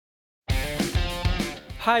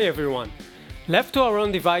Hi everyone! Left to our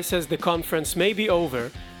own devices, the conference may be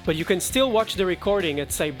over, but you can still watch the recording at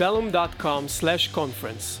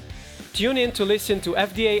cybellum.com/conference. Tune in to listen to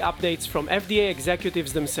FDA updates from FDA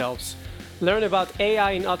executives themselves, learn about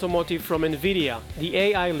AI in automotive from NVIDIA, the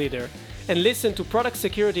AI leader, and listen to product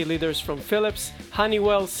security leaders from Philips,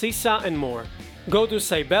 Honeywell, CISA, and more. Go to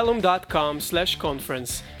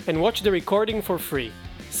cybellum.com/conference and watch the recording for free.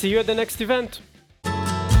 See you at the next event!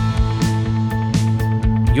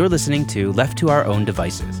 You're listening to Left to Our Own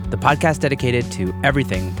Devices, the podcast dedicated to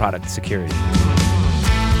everything product security.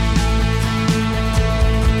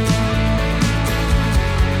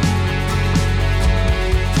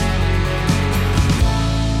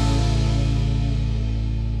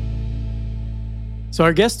 So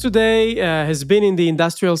our guest today has been in the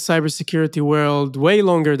industrial cybersecurity world way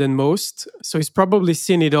longer than most, so he's probably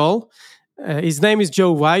seen it all. His name is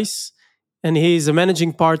Joe Weiss, and he is a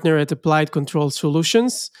managing partner at Applied Control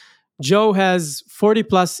Solutions. Joe has 40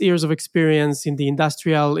 plus years of experience in the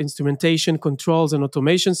industrial instrumentation, controls, and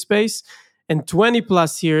automation space, and 20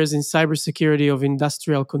 plus years in cybersecurity of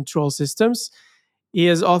industrial control systems. He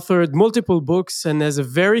has authored multiple books and has a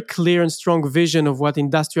very clear and strong vision of what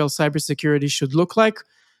industrial cybersecurity should look like.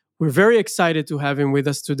 We're very excited to have him with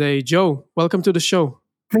us today. Joe, welcome to the show.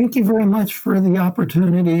 Thank you very much for the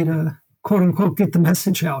opportunity to, quote unquote, get the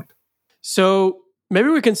message out. So maybe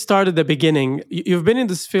we can start at the beginning. You've been in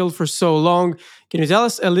this field for so long. Can you tell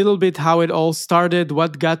us a little bit how it all started?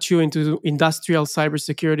 What got you into industrial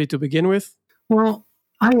cybersecurity to begin with? Well,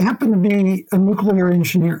 I happen to be a nuclear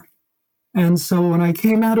engineer. And so when I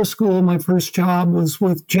came out of school, my first job was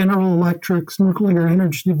with General Electric's Nuclear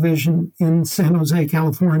Energy Division in San Jose,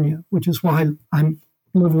 California, which is why I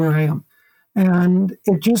live where I am. And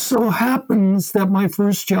it just so happens that my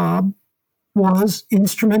first job was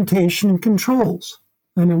instrumentation and controls.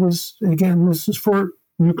 And it was, again, this is for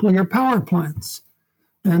nuclear power plants.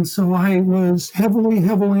 And so I was heavily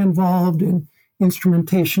involved in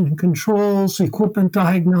instrumentation and controls, equipment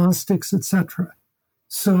diagnostics, etc.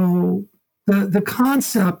 So the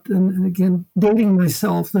concept, and again, dating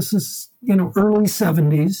myself, this is, early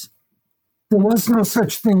 70s. There was no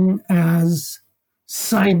such thing as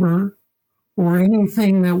cyber or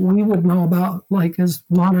anything that we would know about, like as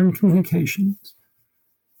modern communications.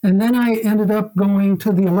 And then I ended up going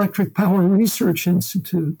to the Electric Power Research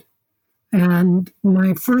Institute. And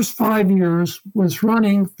my first 5 years was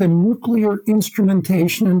running the nuclear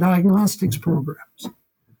instrumentation and diagnostics programs.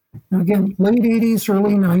 Now again, late 80s,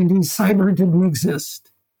 early 90s, cyber didn't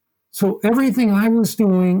exist. So everything I was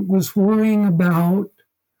doing was worrying about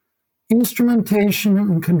instrumentation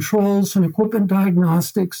and controls and equipment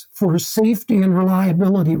diagnostics for safety and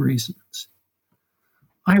reliability reasons.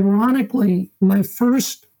 Ironically, my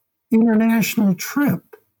first international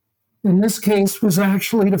trip, in this case, was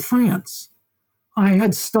actually to France. I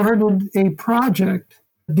had started a project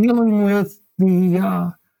dealing with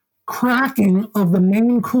the cracking of the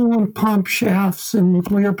main coolant pump shafts in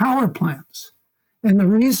nuclear power plants. And the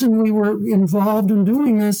reason we were involved in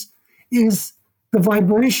doing this is the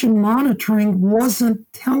vibration monitoring wasn't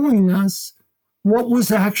telling us what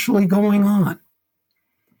was actually going on.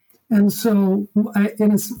 And so,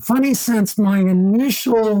 in a funny sense, my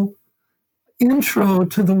initial intro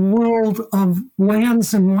to the world of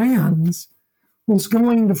LANs and WANs was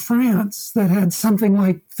going to France that had something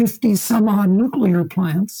like 50 some odd nuclear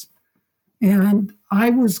plants. And I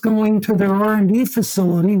was going to their R&D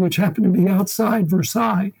facility, which happened to be outside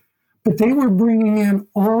Versailles, but they were bringing in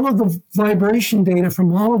all of the vibration data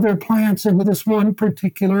from all of their plants into this one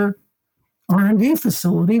particular R&D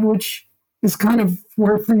facility, which is kind of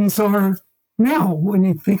where things are now when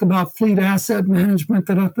you think about fleet asset management,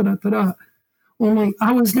 Only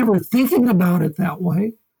I was never thinking about it that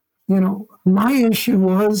way. My issue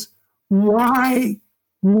was, why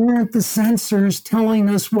weren't the sensors telling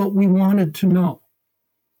us what we wanted to know?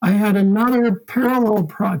 I had another parallel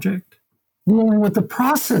project dealing with the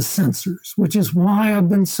process sensors, which is why I've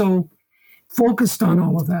been so focused on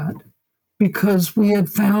all of that, because we had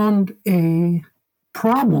found a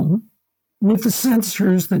problem with the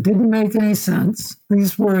sensors that didn't make any sense.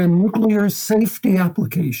 These were in nuclear safety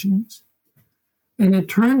applications. And it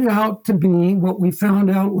turned out to be, what we found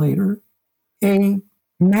out later, a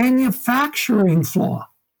manufacturing flaw.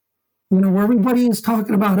 Where everybody is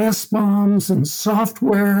talking about SBOMs and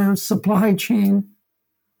software supply chain.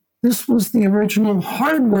 This was the original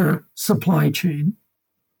hardware supply chain.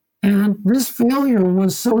 And this failure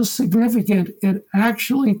was so significant, it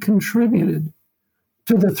actually contributed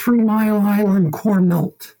to the 3 Mile Island core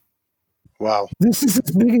melt. Wow. This is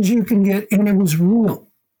as big as you can get, and it was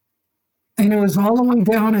real. And it was all the way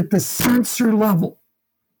down at the sensor level.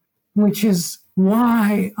 which is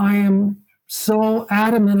why I am so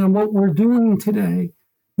adamant on what we're doing today,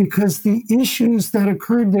 because the issues that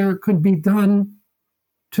occurred there could be done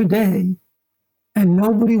today, and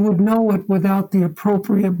nobody would know it without the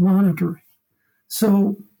appropriate monitoring.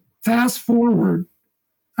 So fast forward,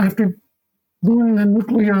 after doing the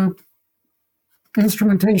nuclear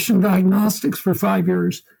instrumentation diagnostics for 5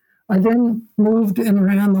 years, I then moved and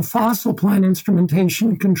ran the fossil plant instrumentation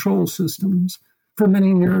and control systems for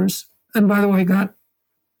many years. And by the way, got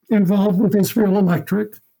involved with Israel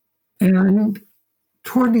Electric. And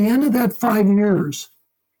toward the end of that 5 years,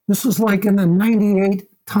 this was like in the 98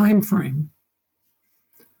 timeframe,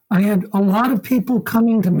 I had a lot of people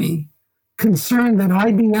coming to me concerned that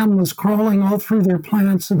IBM was crawling all through their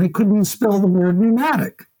plants and they couldn't spell the word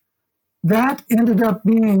pneumatic. That ended up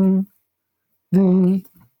being the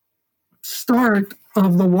start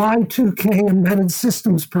of the Y2K embedded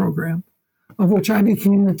systems program, of which I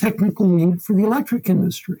became the technical lead for the electric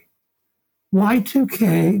industry.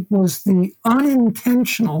 Y2K was the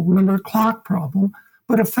unintentional, remember, clock problem,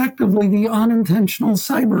 but effectively the unintentional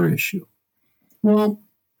cyber issue. Well,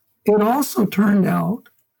 it also turned out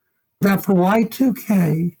that for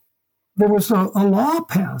Y2K, there was a law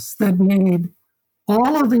passed that made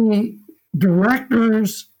all of the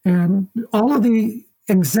directors and all of the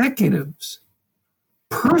executives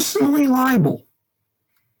personally liable.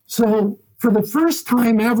 So for the first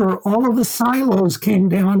time ever, all of the silos came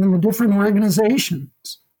down in the different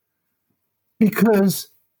organizations because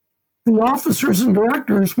the officers and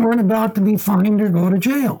directors weren't about to be fined or go to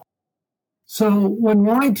jail. So when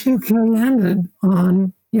Y2K ended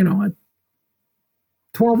on, at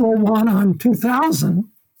 12/01 on 2000,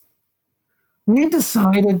 we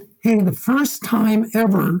decided, hey, the first time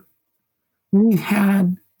ever we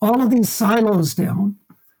had all of these silos down,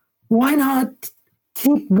 why not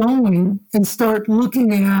keep going and start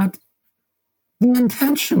looking at the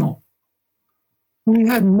intentional? We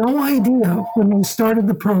had no idea when we started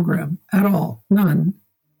the program at all, none,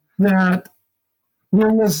 that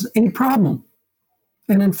there was a problem.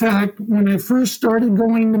 And in fact, when I first started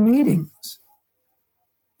going to meetings,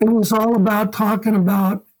 it was all about talking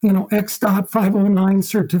about, X.509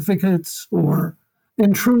 certificates or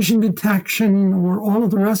intrusion detection or all of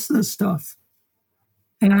the rest of this stuff.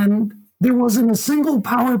 And there wasn't a single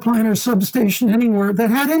power plant or substation anywhere that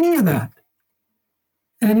had any of that.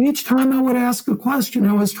 And each time I would ask a question,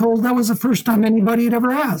 I was told that was the first time anybody had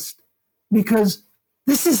ever asked, because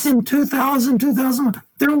this is in 2000, 2001.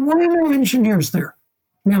 There were no engineers there.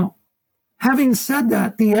 Now, having said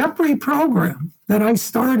that, the EPRI program that I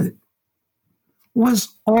started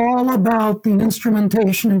was all about the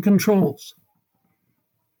instrumentation and controls.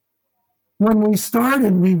 When we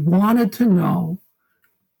started, we wanted to know,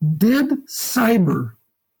 did cyber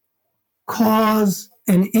cause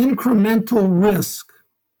an incremental risk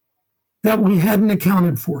that we hadn't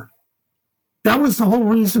accounted for? That was the whole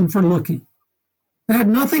reason for looking. It had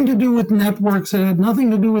nothing to do with networks. It had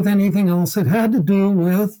nothing to do with anything else. It had to do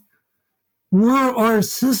with, were our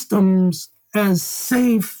systems as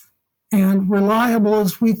safe and reliable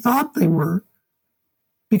as we thought they were?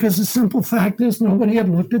 Because the simple fact is nobody had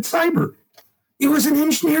looked at cyber. It was an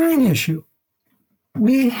engineering issue.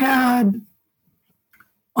 We had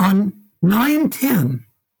on 9/10,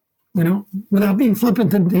 without being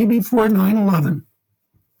flippant, the day before 9/11,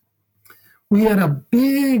 we had a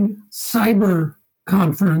big cyber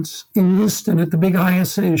conference in Houston at the big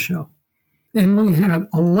ISA show. And we had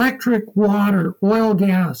electric, water, oil,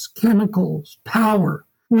 gas, chemicals, power.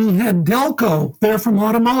 We had Delco there from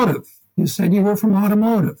automotive. You said you were from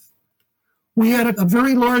automotive. We had a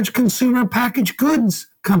very large consumer packaged goods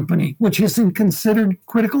company, which isn't considered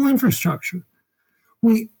critical infrastructure.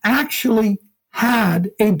 We actually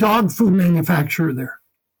had a dog food manufacturer there.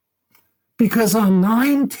 Because on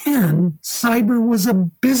 9/10, cyber was a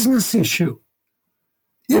business issue.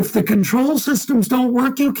 If the control systems don't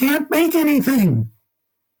work, you can't make anything.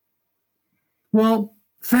 Well,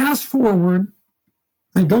 fast forward,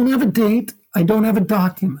 I don't have a date, I don't have a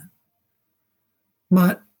document.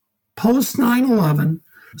 But post 9/11,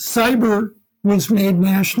 cyber was made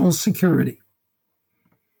national security.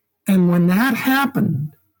 And when that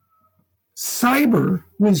happened, cyber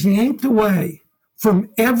was yanked away from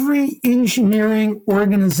every engineering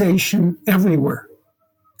organization everywhere.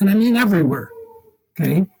 And I mean everywhere.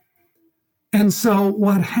 Okay. And so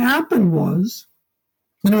what happened was,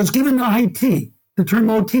 and it was given to IT, the term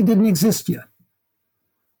OT didn't exist yet.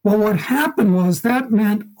 Well, what happened was that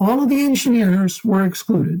meant all of the engineers were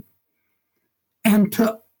excluded. And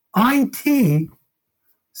to IT,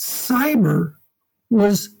 cyber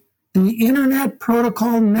was the internet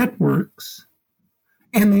protocol networks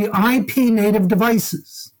and the IP native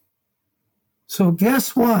devices. So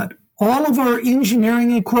guess what? All of our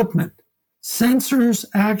engineering equipment, sensors,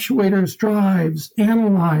 actuators, drives,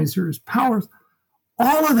 analyzers, powers,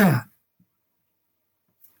 all of that,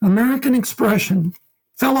 American Expression,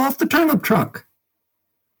 fell off the turnip truck.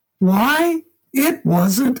 Why? It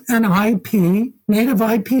wasn't an native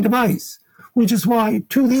IP device, which is why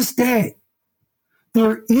to this day,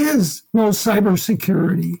 there is no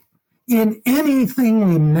cybersecurity in anything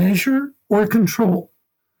we measure or control.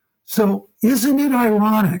 So isn't it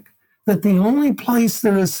ironic that the only place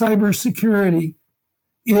there is cybersecurity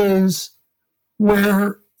is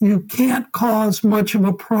where you can't cause much of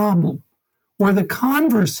a problem? Where the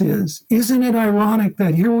converse is, isn't it ironic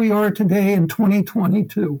that here we are today in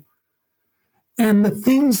 2022, and the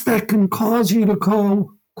things that can cause you to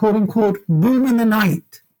go, quote unquote, boom in the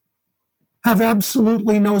night have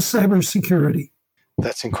absolutely no cybersecurity?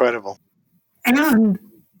 That's incredible. And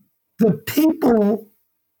the people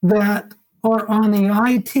that are on the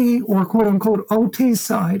IT or quote unquote OT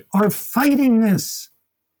side are fighting this.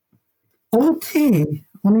 OT,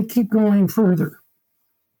 let me keep going further.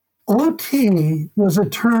 OT was a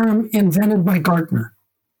term invented by Gartner.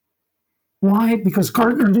 Why? Because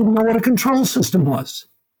Gartner didn't know what a control system was.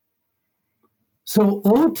 So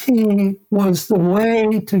OT was the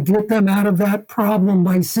way to get them out of that problem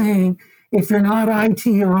by saying, if you're not IT,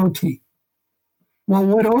 you're OT. Well,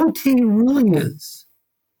 what OT really is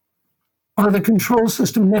are the control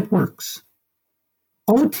system networks.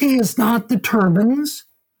 OT is not the turbines.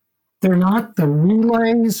 They're not the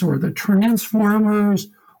relays or the transformers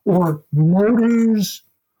or motors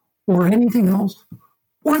or anything else,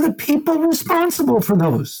 or the people responsible for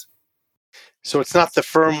those. So it's not the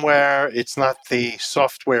firmware, it's not the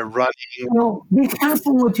software running. Well, be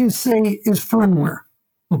careful what you say is firmware,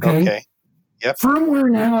 okay? Okay. Yep.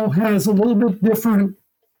 Firmware now has a little bit different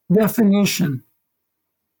definition.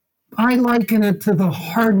 I liken it to the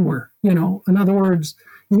hardware, in other words,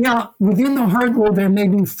 yeah, within the hardware there may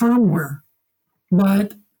be firmware,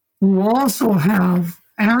 but you also have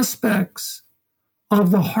aspects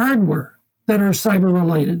of the hardware that are cyber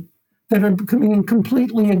related that are being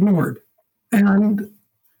completely ignored. And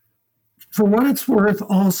for what it's worth,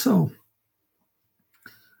 also,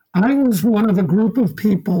 I was one of a group of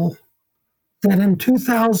people that in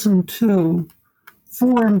 2002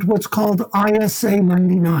 formed what's called ISA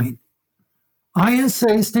 99.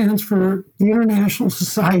 ISA stands for the International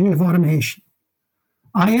Society of Automation.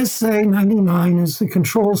 ISA 99 is the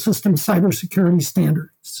Control System Cybersecurity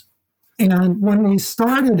Standards. And when we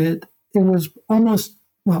started it, it was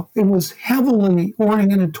it was heavily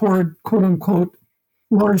oriented toward, quote unquote,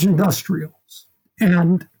 large industrials.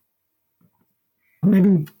 And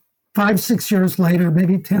maybe 5-6 years later,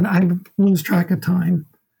 maybe 10, I lose track of time.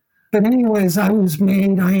 But anyways, I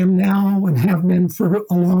am now and have been for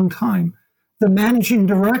a long time, the managing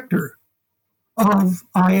director of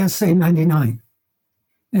ISA 99.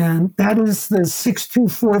 And that is the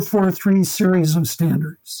 62443 series of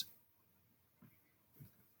standards.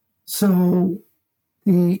 So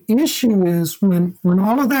the issue is when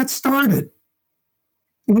all of that started,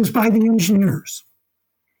 it was by the engineers.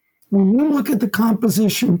 When you look at the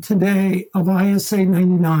composition today of ISA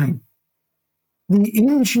 99, the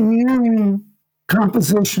engineering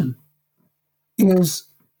composition is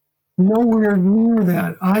nowhere near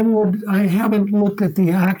that. I haven't looked at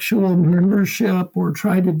the actual membership or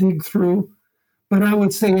tried to dig through, but I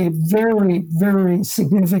would say a very, very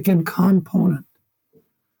significant component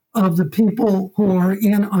of the people who are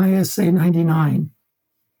in ISA 99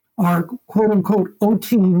 are quote unquote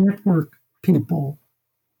OT network people,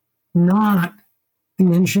 not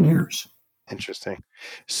the engineers. Interesting.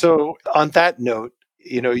 So on that note,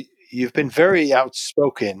 you've been very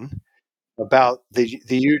outspoken about the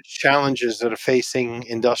huge challenges that are facing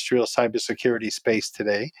industrial cybersecurity space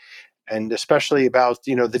today, and especially about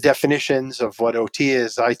the definitions of what OT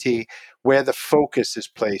is, IT, where the focus is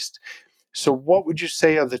placed. So what would you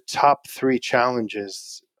say are the top 3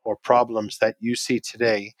 challenges or problems that you see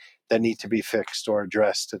today that need to be fixed or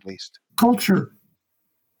addressed at least? Culture.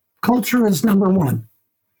 Culture is number one.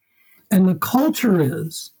 And the culture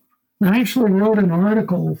is, I actually wrote an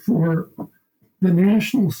article for the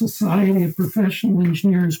National Society of Professional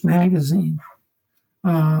Engineers magazine.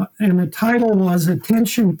 And the title was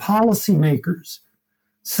Attention Policymakers.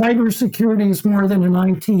 Cybersecurity is more than an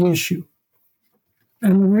IT issue.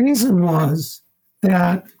 And the reason was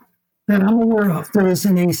that I'm aware of, there is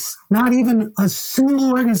not even a single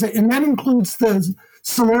organization, and that includes the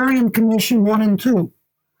Solarium Commission 1 and 2.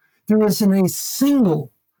 There isn't a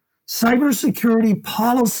single cybersecurity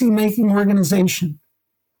policy-making organization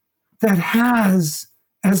that has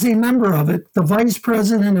as a member of it, the vice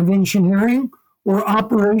president of engineering or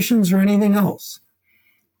operations or anything else.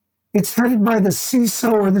 It's headed by the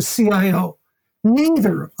CISO or the CIO,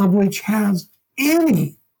 neither of which has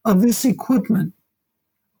any of this equipment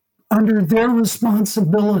under their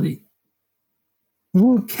responsibility.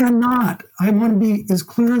 You cannot, I want to be as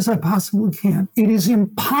clear as I possibly can, it is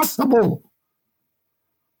impossible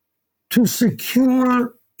to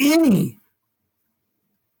secure any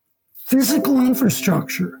physical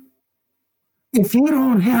infrastructure if you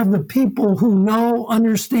don't have the people who know,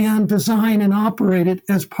 understand, design, and operate it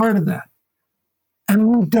as part of that. And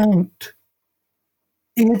we don't.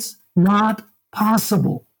 It's not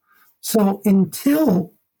possible. So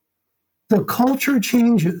until the culture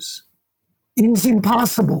changes, it is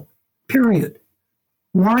impossible, period.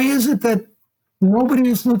 Why is it that nobody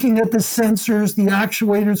is looking at the sensors, the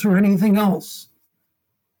actuators, or anything else?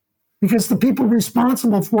 Because the people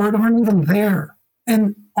responsible for it aren't even there.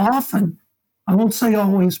 And often, I won't say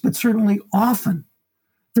always, but certainly often,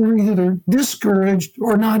 they're either discouraged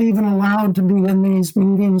or not even allowed to be in these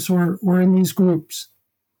meetings or in these groups.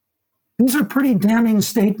 These are pretty damning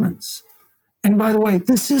statements. And by the way,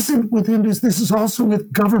 this isn't with industry, this is also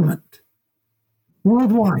with government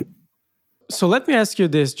worldwide. So let me ask you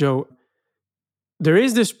this, Joe. There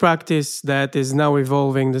is this practice that is now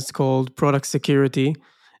evolving that's called product security.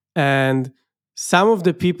 And some of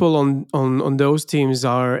the people on those teams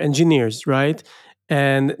are engineers, right?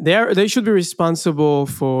 And they should be responsible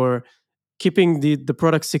for keeping the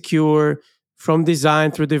product secure from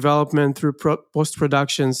design through development through post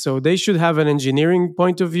production. So they should have an engineering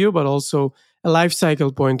point of view, but also a life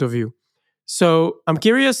cycle point of view. So I'm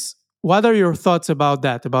curious, what are your thoughts about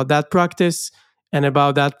that practice, and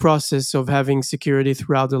about that process of having security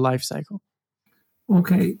throughout the life cycle?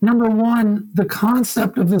 Okay, number one, the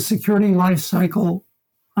concept of the security life cycle,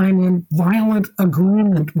 I'm in violent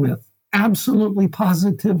agreement with, absolutely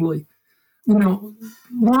positively. You know,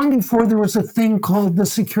 long before there was a thing called the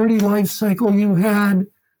security life cycle, you had,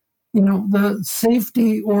 you know, the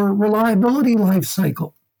safety or reliability life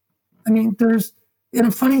cycle. I mean, there's, in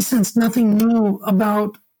a funny sense, nothing new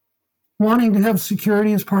about wanting to have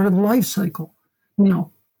security as part of the life cycle. You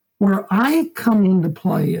know, where I come into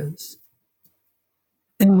play is,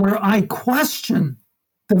 and where I question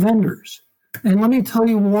the vendors. And let me tell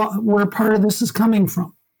you where part of this is coming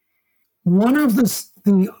from. One of the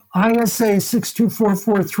ISA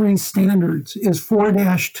 62443 standards is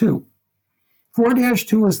 4-2.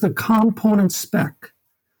 4-2 is the component spec.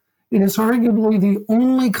 It is arguably the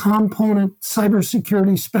only component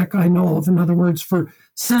cybersecurity spec I know of. In other words, for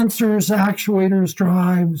sensors, actuators,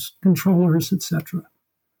 drives, controllers, etc.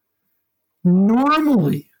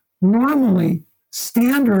 Normally,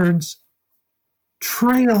 standards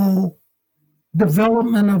trail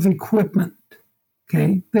development of equipment.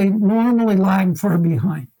 Okay, they normally lag far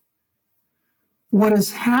behind. What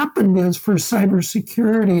has happened is for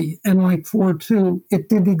cybersecurity and like 4.2, it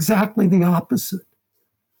did exactly the opposite.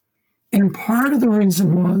 And part of the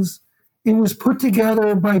reason was it was put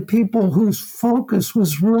together by people whose focus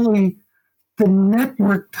was really the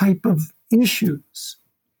network type of issues.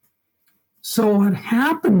 So what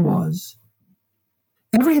happened was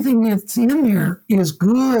everything that's in there is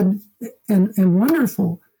good and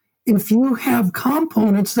wonderful if you have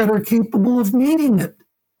components that are capable of meeting it.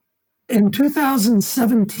 In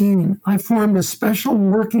 2017, I formed a special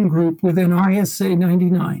working group within ISA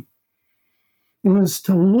 99. It was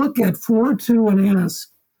to look at 4.2 and ask,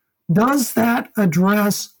 does that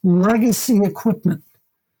address legacy equipment?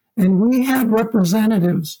 And we had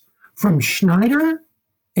representatives from Schneider,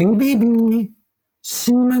 ABB,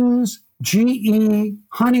 Siemens, GE,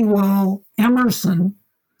 Honeywell, Emerson.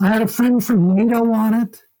 I had a friend from NATO on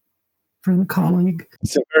it, friend, colleague.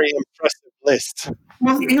 It's a very impressive list.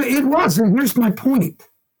 Well, it was, and here's my point.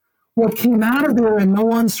 What came out of there in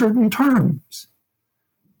no uncertain terms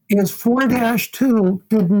is 4-2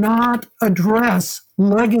 did not address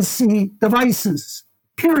legacy devices,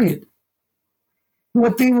 period.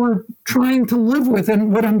 What they were trying to live with,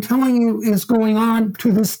 and what I'm telling you is going on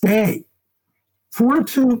to this day.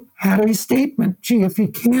 4.2 had a statement, gee, if you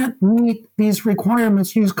can't meet these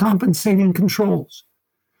requirements, use compensating controls.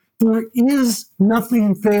 There is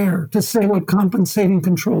nothing there to say what compensating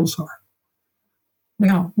controls are.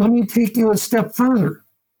 Now, let me take you a step further,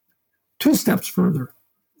 2 steps further.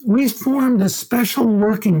 We formed a special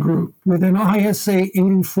working group within ISA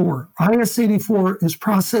 84. ISA 84 is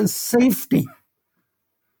process safety.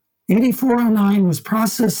 8409 was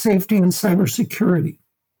process safety and cybersecurity.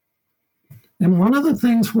 And one of the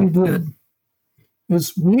things we did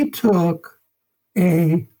is we took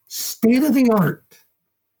a state-of-the-art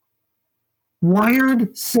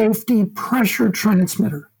wired safety pressure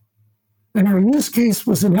transmitter. And our use case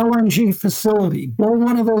was an LNG facility. Blow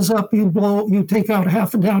one of those up, you take out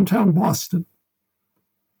half of downtown Boston.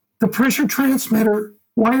 The pressure transmitter,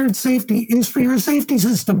 wired safety, is for your safety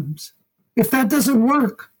systems. If that doesn't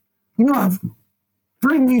work, you have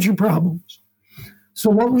very major problems. So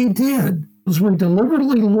what we did was we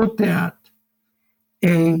deliberately looked at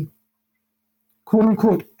a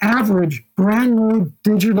quote-unquote average brand new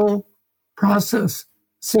digital process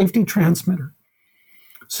safety transmitter,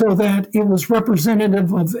 so that it was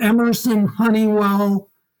representative of Emerson, Honeywell,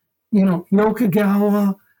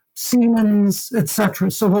 Yokogawa, Siemens, etc.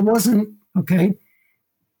 So it wasn't, okay.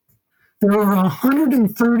 There are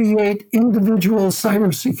 138 individual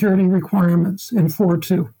cybersecurity requirements in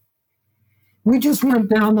 4.2. We just went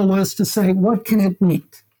down the list to say, what can it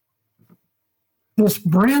meet? This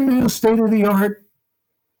brand new state-of-the-art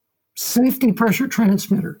safety pressure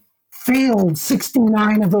transmitter failed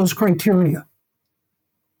 69 of those criteria,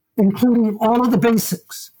 including all of the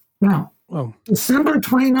basics. Now, December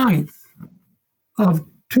 29th of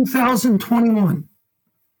 2021,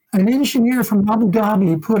 an engineer from Abu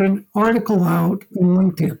Dhabi put an article out in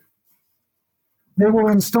LinkedIn. They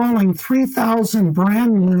were installing 3,000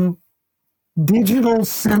 brand new digital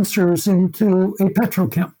sensors into a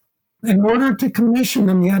petrochem. In order to commission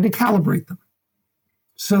them, you had to calibrate them.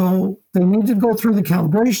 So they needed to go through the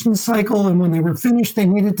calibration cycle, and when they were finished, they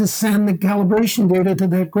needed to send the calibration data to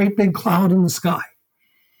that great big cloud in the sky.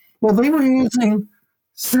 Well, they were using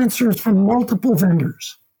sensors from multiple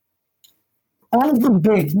vendors, all of them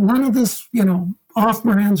big, none of this,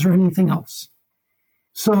 off-brands or anything else.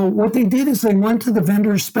 So what they did is they went to the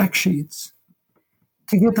vendor spec sheets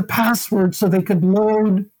to get the password so they could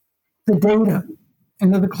load the data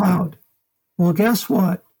into the cloud. Well, guess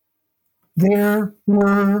what? There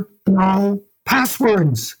were no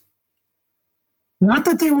passwords. Not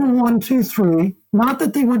that they were 1, 2, 3, not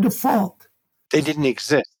that they were default. They didn't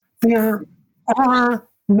exist. There are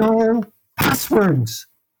no passwords.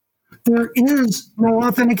 There is no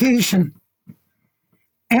authentication.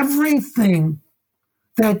 Everything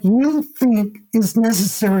that you think is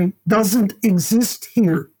necessary doesn't exist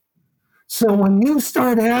here. So when you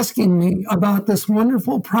start asking me about this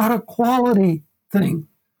wonderful product quality thing,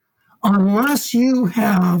 unless you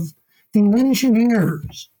have the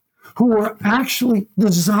engineers who are actually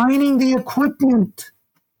designing the equipment,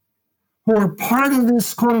 who are part of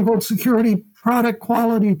this quote-unquote security product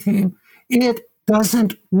quality team, it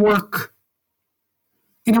doesn't work.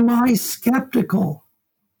 Am I skeptical?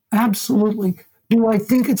 Absolutely. Do I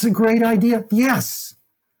think it's a great idea? Yes.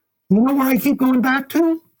 You know what I keep going back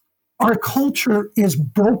to? Our culture is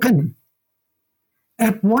broken.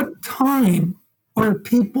 At what time are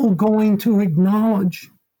people going to acknowledge?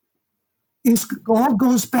 It all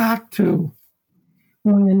goes back to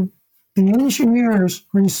when the engineers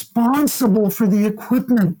responsible for the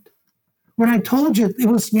equipment, when I told you it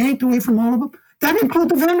was yanked away from all of them, that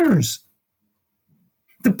includes the vendors.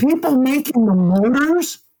 The people making the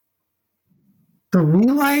motors, the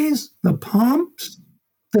relays, the pumps,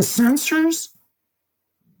 the sensors,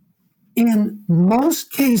 in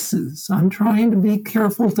most cases, I'm trying to be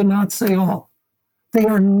careful to not say all, they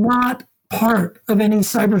are not part of any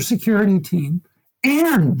cybersecurity team.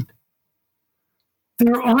 And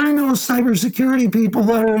there are no cybersecurity people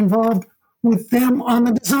that are involved with them on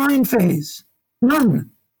the design phase.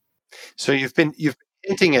 None. So you've been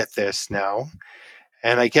hinting at this now,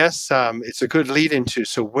 and I guess it's a good lead into.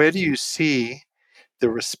 So where do you see the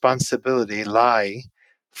responsibility lie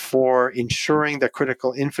for ensuring that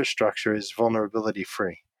critical infrastructure is vulnerability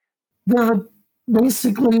free?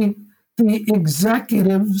 Basically the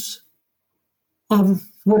executives of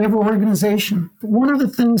whatever organization. One of the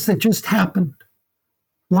things that just happened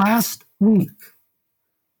last week,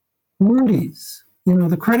 Moody's,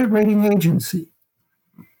 the credit rating agency,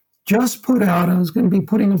 just put out, I was going to be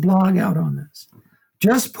putting a blog out on this,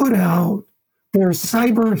 just put out their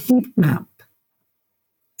cyber heat map.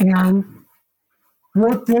 And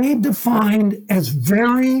what they defined as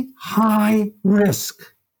very high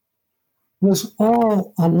risk was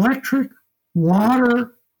all electric,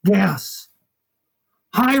 water, gas,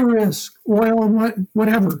 high risk, oil,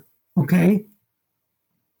 whatever, okay?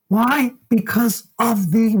 Why? Because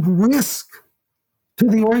of the risk to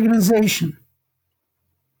the organization.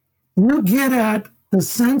 You get at the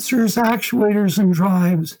sensors, actuators, and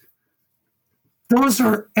drives. Those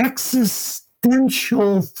are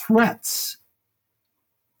existential threats,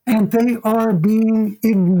 and they are being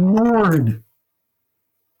ignored,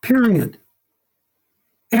 period.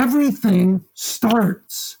 Everything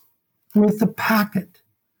starts with the packet.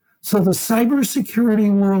 So the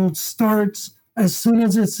cybersecurity world starts as soon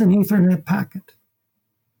as it's an Ethernet packet.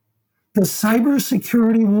 The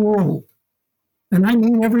cybersecurity world, and I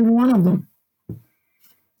mean every one of them,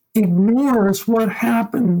 ignores what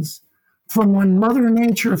happens from when Mother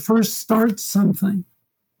Nature first starts something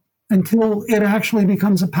until it actually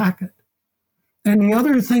becomes a packet. And the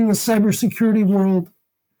other thing the cybersecurity world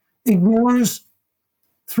ignores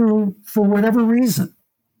for whatever reason,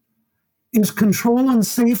 is control and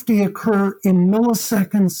safety occur in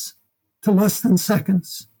milliseconds to less than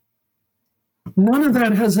seconds. None of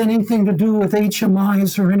that has anything to do with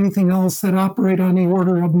HMIs or anything else that operate on the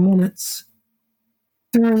order of minutes.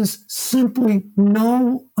 There is simply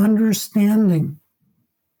no understanding.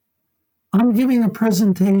 I'm giving a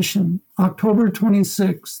presentation October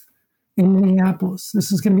 26th in Minneapolis.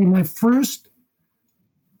 This is going to be my first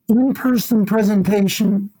in-person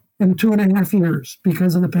presentation in 2.5 years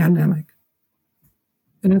because of the pandemic.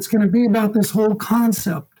 And it's going to be about this whole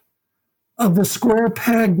concept of the square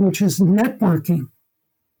peg, which is networking,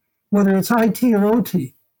 whether it's IT or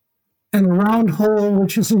OT, and the round hole,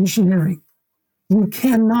 which is engineering. You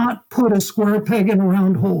cannot put a square peg in a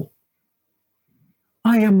round hole.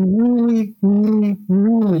 I am really, really,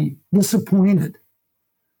 really disappointed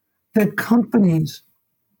that companies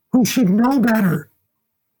who should know better,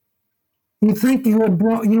 you think you had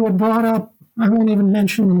brought up, I won't even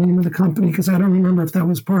mention the name of the company because I don't remember if that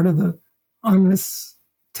was part of on this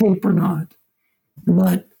tape or not.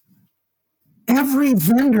 But every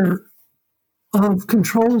vendor of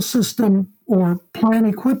control system or plant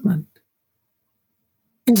equipment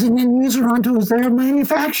is an end user unto as their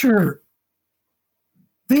manufacturer.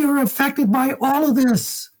 They are affected by all of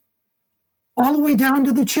this, all the way down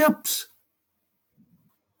to the chips.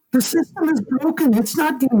 The system is broken. It's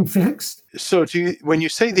not getting fixed. So when you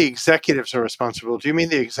say the executives are responsible, do you mean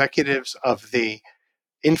the executives of the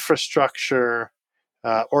infrastructure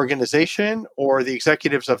organization or the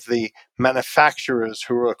executives of the manufacturers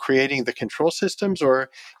who are creating the control systems, or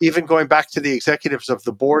even going back to the executives of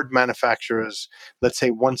the board manufacturers, let's say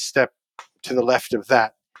one step to the left of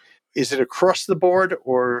that? Is it across the board,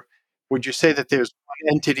 or would you say that there's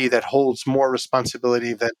one entity that holds more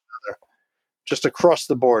responsibility than another? Just across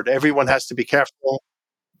the board, everyone has to be careful.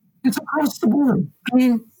 It's across the board. I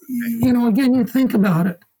mean, again, you think about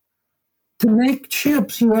it. To make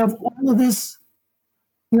chips, you have all of this,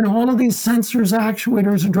 all of these sensors,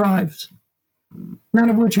 actuators, and drives, none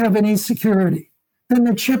of which have any security. Then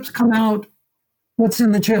the chips come out, what's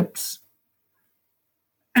in the chips?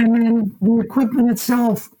 And then the equipment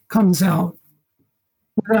itself comes out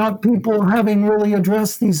without people having really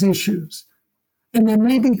addressed these issues. And then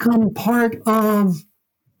they become part of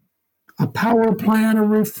a power plant, a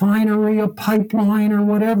refinery, a pipeline, or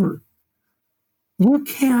whatever. You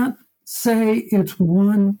can't say it's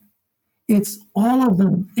one, it's all of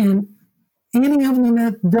them. And any of them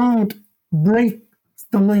that don't break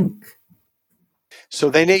the link. So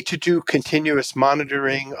they need to do continuous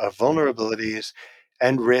monitoring of vulnerabilities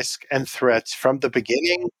and risk and threats from the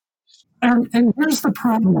beginning. And here's the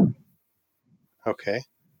problem. Okay.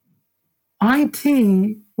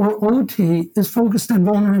 IT or OT is focused on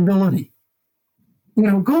vulnerability.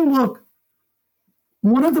 Go look.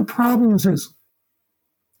 One of the problems is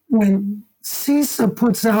when CISA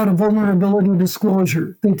puts out a vulnerability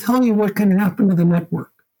disclosure, they tell you what can happen to the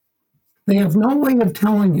network. They have no way of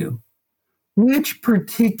telling you which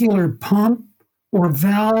particular pump or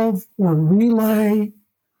valve or relay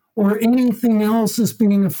or anything else is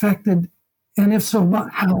being affected, and if so,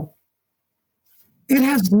 how. It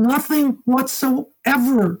has nothing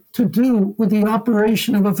whatsoever to do with the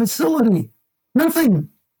operation of a facility. Nothing.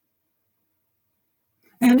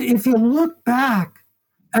 And if you look back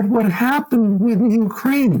at what happened with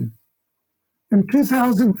Ukraine in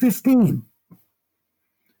 2015,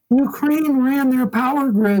 Ukraine ran their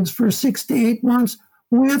power grids for 6 to 8 months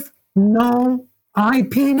with no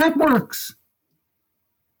IP networks.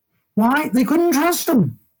 Why? They couldn't trust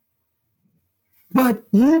them. But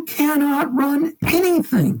you cannot run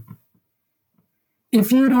anything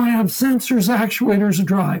if you don't have sensors, actuators, or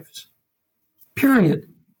drives. Period.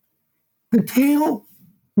 The tail,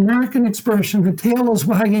 American expression, the tail is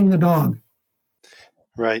wagging the dog.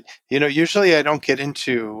 Right. Usually I don't get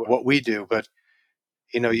into what we do, but,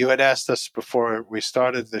 you had asked us before we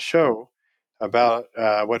started the show about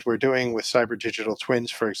what we're doing with cyber digital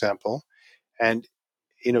twins, for example. And,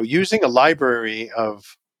 using a library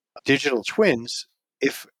of digital twins,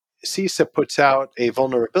 if CISA puts out a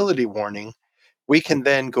vulnerability warning, we can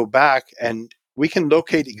then go back and we can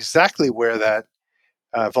locate exactly where that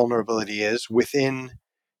vulnerability is within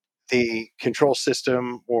the control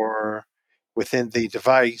system or within the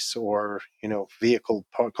device or, vehicle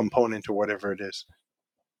component or whatever it is.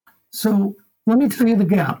 So let me tell you the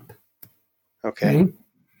gap. Okay.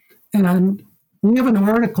 And we have an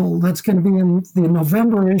article that's going to be in the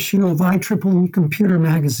November issue of IEEE Computer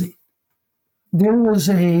Magazine. There was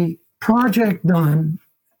a project done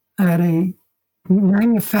at a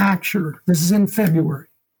manufacturer. This is in February.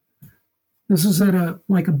 This is at a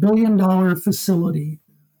 $1 billion facility.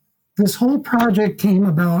 This whole project came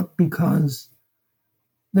about because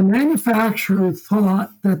the manufacturer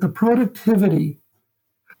thought that the productivity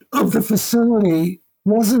of the facility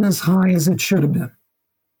wasn't as high as it should have been.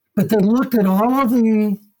 But they looked at all of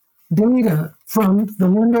the data from the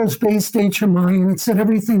Windows-based HMI and it said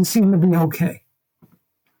everything seemed to be okay.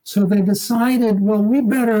 So they decided, well, we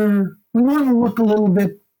want to look a little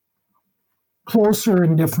bit closer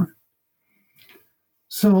and different.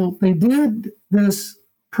 So they did this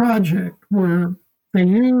project where they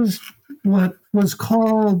used what was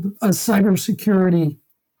called a cybersecurity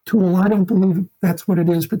tool. I don't believe that's what it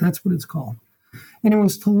is, but that's what it's called. And it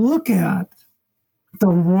was to look at the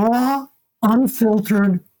raw,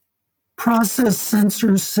 unfiltered process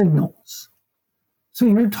sensor signals. So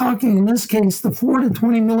you're talking, in this case, the 4 to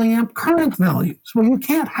 20 milliamp current values. Well, you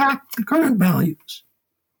can't hack the current values,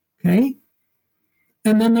 okay?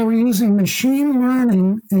 And then they were using machine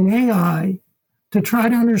learning and AI to try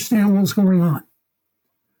to understand what's going on.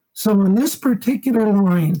 So in this particular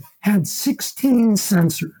line had 16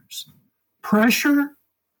 sensors: pressure,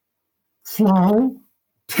 flow,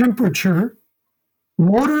 temperature,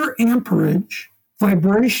 motor amperage,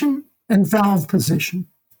 vibration, and valve position.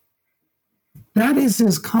 That is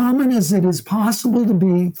as common as it is possible to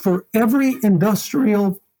be for every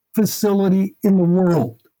industrial facility in the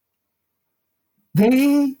world.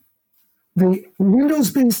 The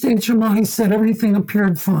Windows-based HMI said everything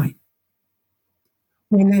appeared fine.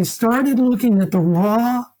 When they started looking at the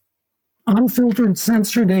raw, unfiltered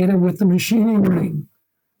sensor data with the machine learning,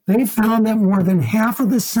 they found that more than half of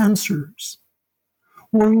the sensors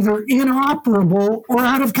were either inoperable or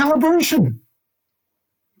out of calibration.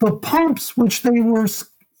 The pumps, which they were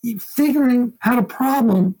figuring had a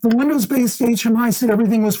problem, the Windows-based HMI said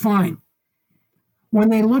everything was fine. When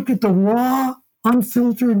they looked at the raw,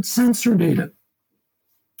 unfiltered sensor data,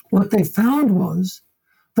 what they found was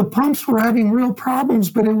the pumps were having real problems,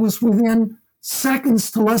 but it was within seconds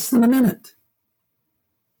to less than a minute.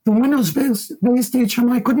 The Windows-based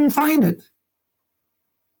HMI couldn't find it.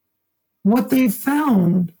 What they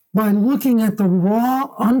found by looking at the raw,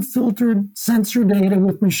 unfiltered sensor data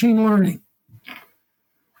with machine learning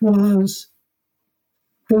was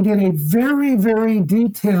they did a very, very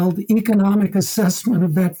detailed economic assessment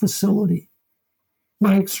of that facility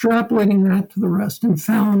by extrapolating that to the rest and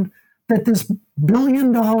found that this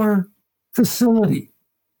billion-dollar facility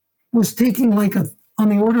was taking on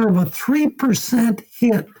the order of a 3%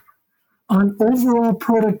 hit on overall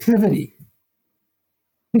productivity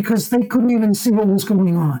because they couldn't even see what was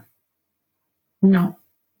going on. Now,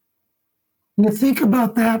 you think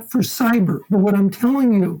about that for cyber, but what I'm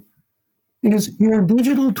telling you is your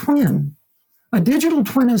digital twin. A digital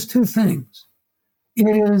twin is two things. It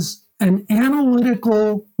is an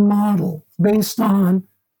analytical model based on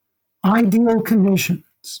ideal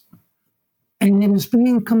conditions, and it is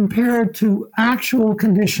being compared to actual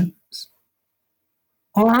conditions.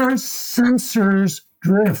 Our sensors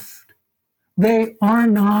drift. They are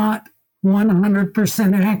not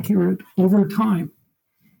 100% accurate over time,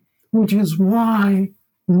 which is why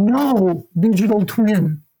no digital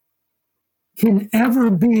twin can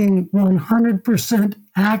ever be 100%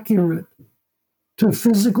 accurate to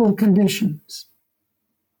physical conditions.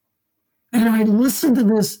 And I listened to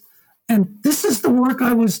this, and this is the work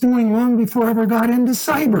I was doing long before I ever got into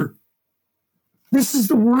cyber. This is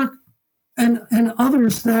the work and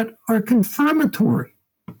others that are confirmatory.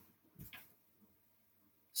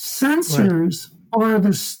 Sensors are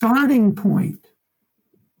the starting point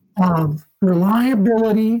of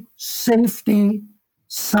reliability, safety,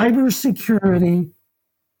 cybersecurity,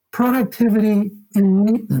 productivity, and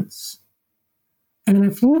maintenance. And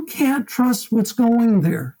if you can't trust what's going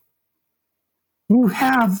there, you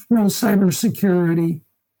have no cybersecurity,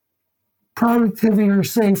 productivity, or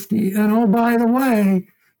safety. And oh, by the way,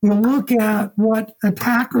 you look at what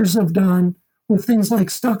attackers have done with things like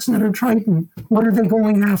Stuxnet or Triton. What are they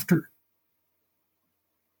going after?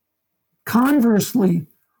 Conversely,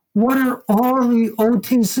 what are all the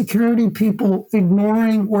OT security people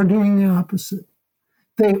ignoring or doing the opposite?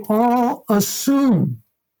 They all assume,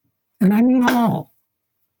 and I mean all,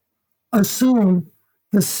 assume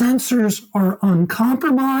the sensors are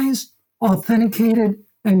uncompromised, authenticated,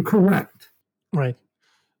 and correct. Right.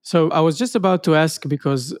 So I was just about to ask,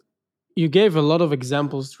 because you gave a lot of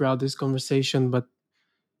examples throughout this conversation, but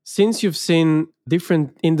since you've seen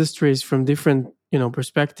different industries from different,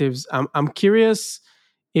 perspectives, I'm curious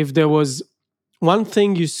if there was one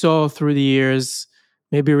thing you saw through the years,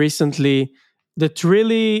 maybe recently, that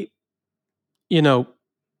really,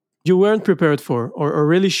 you weren't prepared for, or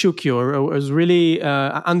really shook you, or was really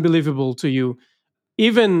unbelievable to you,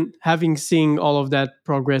 even having seen all of that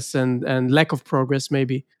progress and lack of progress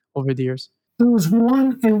maybe over the years. There was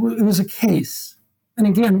one, it was a case. And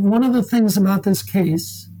again, one of the things about this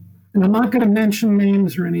case, and I'm not going to mention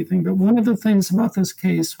names or anything, but one of the things about this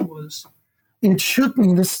case was it shook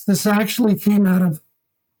me. This actually came out of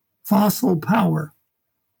fossil power.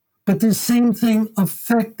 But this same thing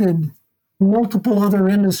affected multiple other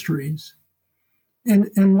industries.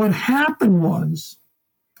 And what happened was,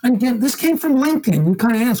 and again, this came from LinkedIn. You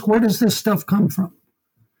kind of ask, where does this stuff come from?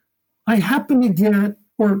 I happened to get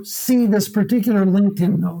or see this particular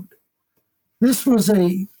LinkedIn note. This was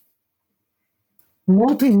a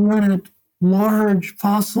multi-unit, large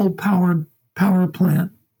fossil-powered power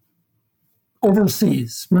plant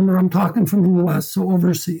overseas. Remember, I'm talking from the US, so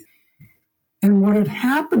overseas. And what had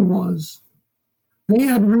happened was they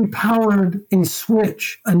had repowered a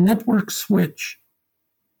switch, a network switch,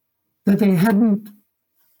 that they hadn't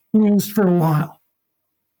used for a while.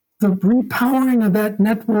 The repowering of that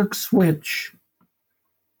network switch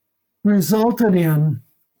resulted in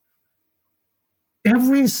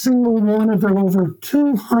every single one of their over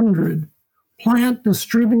 200 plant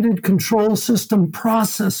distributed control system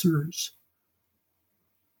processors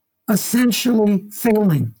essentially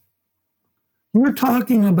failing. We're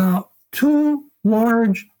talking about two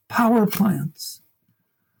large power plants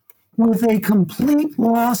with a complete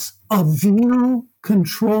loss of view,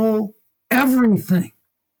 control, everything.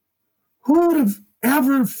 Who would have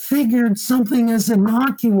ever figured something as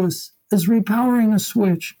innocuous as repowering a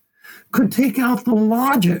switch could take out the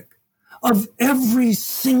logic of every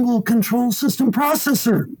single control system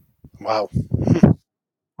processor? Wow.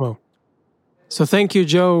 Well, so thank you,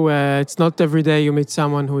 Joe. It's not every day you meet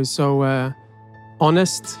someone who is so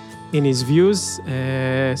honest in his views.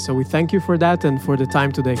 So we thank you for that and for the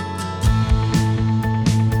time today.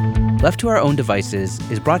 Left to Our Own Devices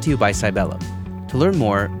is brought to you by Cybellum. To learn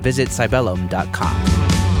more, visit cybellum.com.